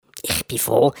Ich bin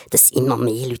froh, dass es immer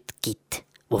mehr Leute gibt,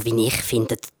 die, wie ich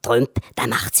finde, Trump, der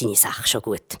macht seine Sache schon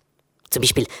gut. Zum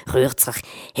Beispiel kürzlich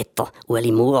hat der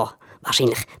Ueli Maurer,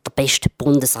 wahrscheinlich der beste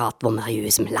Bundesrat, den wir in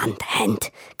unserem Land haben,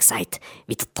 gesagt,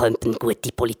 wie der Trump eine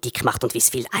gute Politik macht und wie es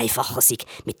viel einfacher ist,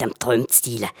 mit dem Trump zu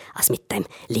dealen, als mit dem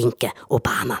linken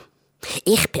Obama.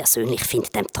 Ich persönlich finde,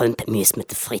 dem Trump müssen wir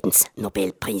den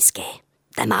Friedensnobelpreis geben.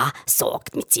 Der Mann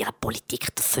sorgt mit seiner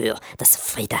Politik dafür, dass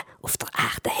Frieden auf der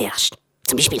Erde herrscht.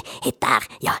 Zum Beispiel hat er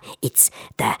ja jetzt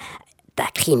den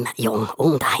Kim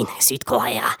Jong-un in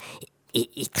Südkorea in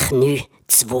die Knie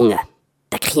gezwungen.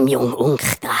 Der Kim Jong-un,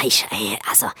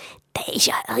 der ist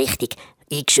ja richtig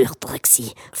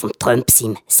eingeschüchtert vom Trump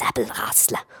seinem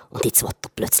Säbelrasseln. Und jetzt will er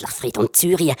plötzlich Frieden. Und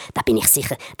Syrien, da bin ich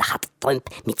sicher, da kann der Trump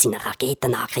mit seinen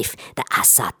Raketenangriff den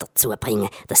Assad dazu bringen,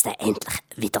 dass er endlich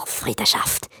wieder Frieden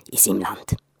schafft in seinem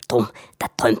Land. Darum,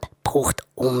 der Trump braucht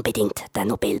unbedingt den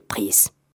Nobelpreis.